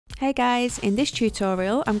Hey guys, in this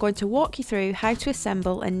tutorial I'm going to walk you through how to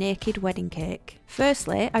assemble a naked wedding cake.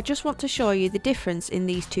 Firstly, I just want to show you the difference in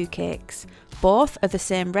these two cakes. Both are the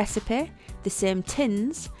same recipe, the same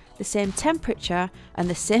tins, the same temperature and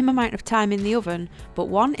the same amount of time in the oven, but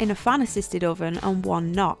one in a fan assisted oven and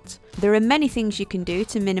one not. There are many things you can do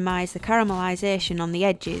to minimise the caramelisation on the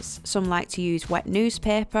edges. Some like to use wet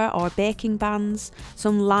newspaper or baking bands,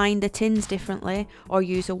 some line the tins differently or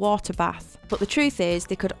use a water bath. But the truth is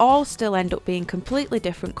they could all still end up being completely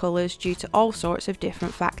different colours due to all sorts of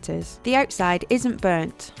different factors. The outside isn't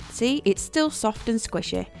burnt. See, it's still soft and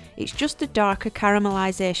squishy. It's just a darker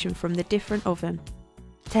caramelisation from the different oven.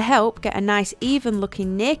 To help get a nice even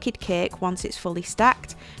looking naked cake once it's fully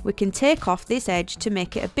stacked, we can take off this edge to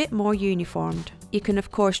make it a bit more uniformed. You can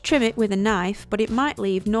of course trim it with a knife, but it might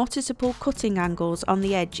leave noticeable cutting angles on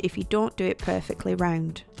the edge if you don't do it perfectly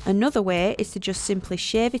round. Another way is to just simply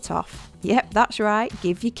shave it off. Yep, that's right,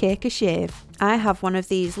 give your cake a shave. I have one of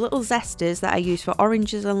these little zesters that I use for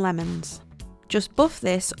oranges and lemons. Just buff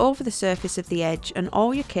this over the surface of the edge and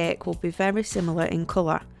all your cake will be very similar in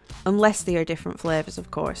colour. Unless they are different flavours,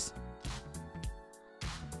 of course.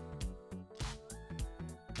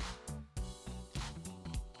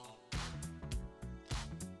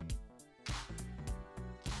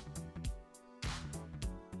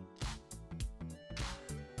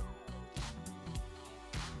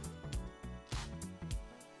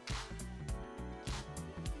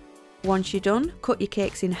 Once you're done, cut your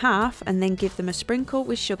cakes in half and then give them a sprinkle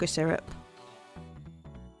with sugar syrup.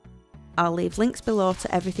 I'll leave links below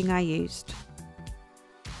to everything I used.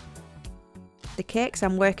 The cakes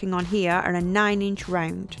I'm working on here are a 9-inch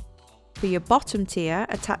round. For your bottom tier,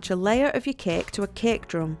 attach a layer of your cake to a cake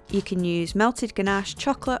drum. You can use melted ganache,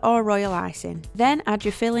 chocolate or royal icing. Then add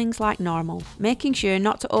your fillings like normal, making sure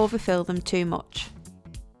not to overfill them too much.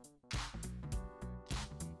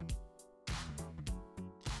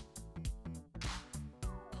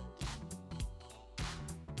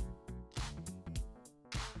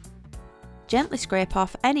 Gently scrape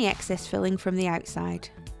off any excess filling from the outside.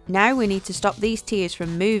 Now we need to stop these tiers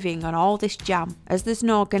from moving on all this jam. As there's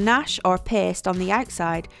no ganache or paste on the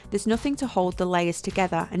outside, there's nothing to hold the layers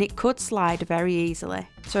together and it could slide very easily.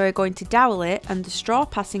 So we're going to dowel it and the straw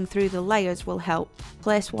passing through the layers will help.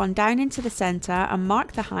 Place one down into the centre and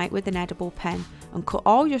mark the height with an edible pen and cut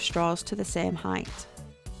all your straws to the same height.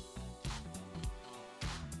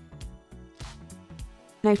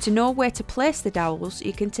 Now to know where to place the dowels,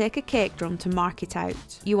 you can take a cake drum to mark it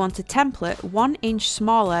out. You want a template 1 inch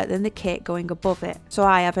smaller than the cake going above it. So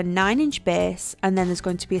I have a 9-inch base and then there's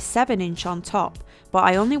going to be a 7-inch on top, but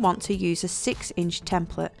I only want to use a 6-inch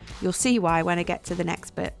template. You'll see why when I get to the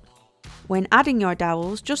next bit. When adding your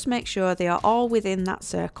dowels, just make sure they are all within that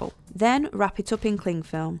circle. Then wrap it up in cling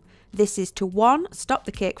film. This is to 1, stop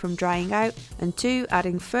the cake from drying out, and 2,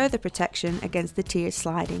 adding further protection against the tiers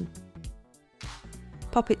sliding.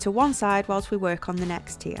 Pop it to one side whilst we work on the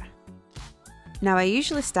next tier. Now I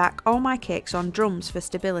usually stack all my cakes on drums for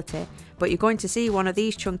stability, but you're going to see one of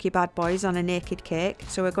these chunky bad boys on a naked cake,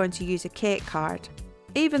 so we're going to use a cake card,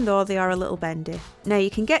 even though they are a little bendy. Now you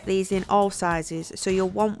can get these in all sizes, so you'll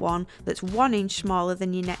want one that's 1 inch smaller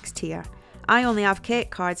than your next tier. I only have cake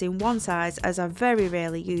cards in one size as I very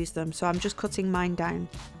rarely use them, so I'm just cutting mine down.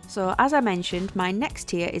 So as I mentioned, my next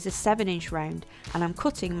tier is a 7-inch round and I'm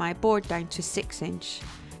cutting my board down to 6-inch.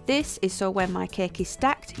 This is so when my cake is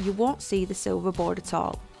stacked you won't see the silver board at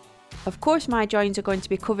all. Of course my joins are going to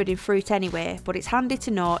be covered in fruit anyway, but it's handy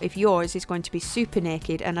to know if yours is going to be super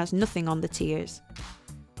naked and has nothing on the tiers.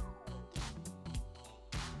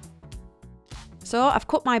 So I've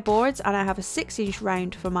cut my boards and I have a 6-inch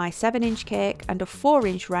round for my 7-inch cake and a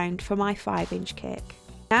 4-inch round for my 5-inch cake.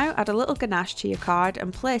 Now add a little ganache to your card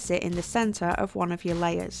and place it in the centre of one of your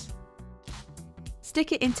layers.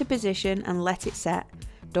 Stick it into position and let it set.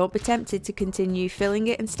 Don't be tempted to continue filling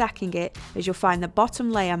it and stacking it, as you'll find the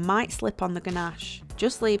bottom layer might slip on the ganache.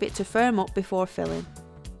 Just leave it to firm up before filling.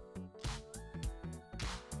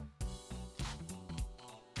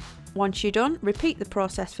 Once you're done, repeat the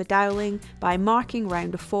process for doweling by marking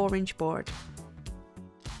round a 4-inch board.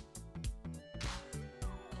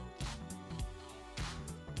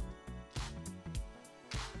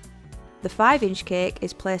 The 5-inch cake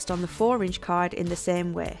is placed on the 4-inch card in the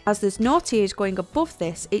same way. As there's no tiers going above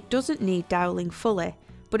this, it doesn't need doweling fully,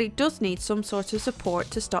 but it does need some sort of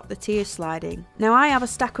support to stop the tiers sliding. Now I have a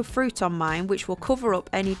stack of fruit on mine which will cover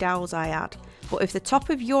up any dowels I add, but if the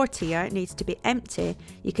top of your tier needs to be empty,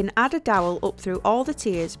 you can add a dowel up through all the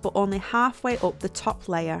tiers but only halfway up the top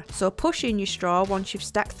layer. So push in your straw once you've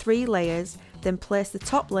stacked 3 layers, Then place the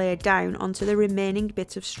top layer down onto the remaining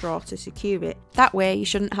bit of straw to secure it. That way you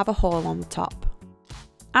shouldn't have a hole on the top.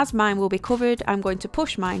 As mine will be covered, I'm going to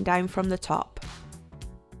push mine down from the top.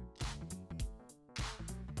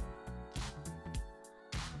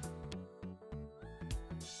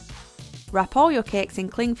 Wrap all your cakes in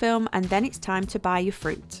cling film and then it's time to buy your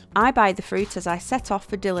fruit. I buy the fruit as I set off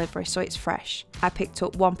for delivery so it's fresh. I picked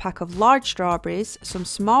up 1 pack of large strawberries, some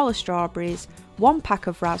smaller strawberries, 1 pack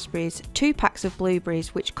of raspberries, 2 packs of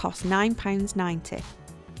blueberries which cost £9.90.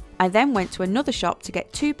 I then went to another shop to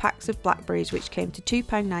get 2 packs of blackberries which came to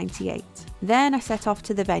 £2.98. Then I set off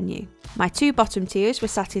to the venue. My 2 bottom tiers were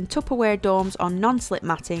sat in Tupperware domes on non-slip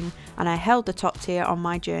matting and I held the top tier on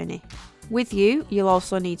my journey. With you, you'll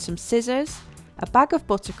also need some scissors, a bag of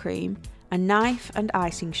buttercream, a knife and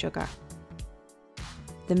icing sugar.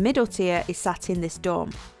 The middle tier is sat in this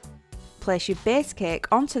dome. Place your base cake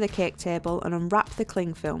onto the cake table and unwrap the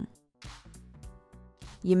cling film.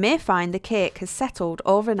 You may find the cake has settled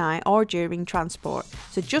overnight or during transport,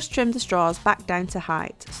 so just trim the straws back down to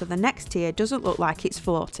height so the next tier doesn't look like it's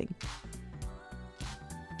floating.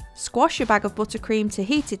 Squash your bag of buttercream to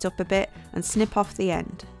heat it up a bit and snip off the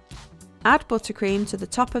end. Add buttercream to the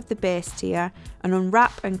top of the base tier and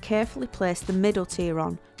unwrap and carefully place the middle tier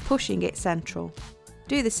on, pushing it central.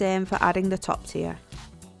 Do the same for adding the top tier.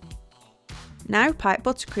 Now pipe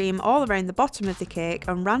buttercream all around the bottom of the cake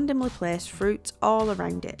and randomly place fruit all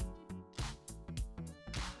around it.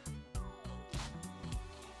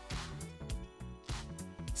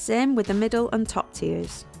 Same with the middle and top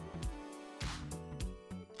tiers.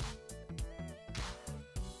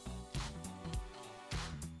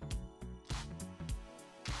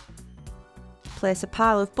 Place a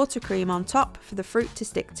pile of buttercream on top for the fruit to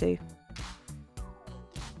stick to.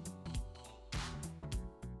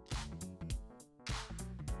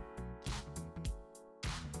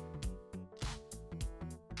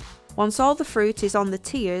 Once all the fruit is on the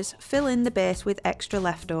tiers, fill in the base with extra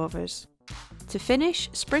leftovers. To finish,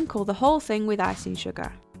 sprinkle the whole thing with icing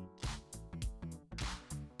sugar.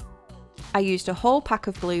 I used a whole pack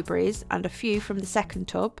of blueberries and a few from the second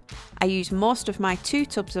tub. I used most of my 2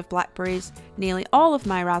 tubs of blackberries, nearly all of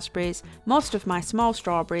my raspberries, most of my small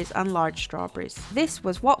strawberries and large strawberries. This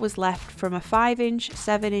was what was left from a 5-inch,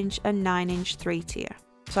 7-inch and 9-inch 3-tier.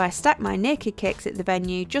 So I stacked my naked cakes at the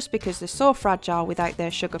venue just because they're so fragile without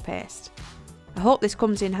their sugar paste. I hope this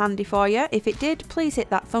comes in handy for you. If it did, please hit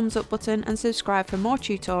that thumbs up button and subscribe for more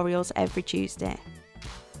tutorials every Tuesday.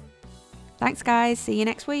 Thanks guys, see you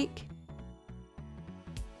next week.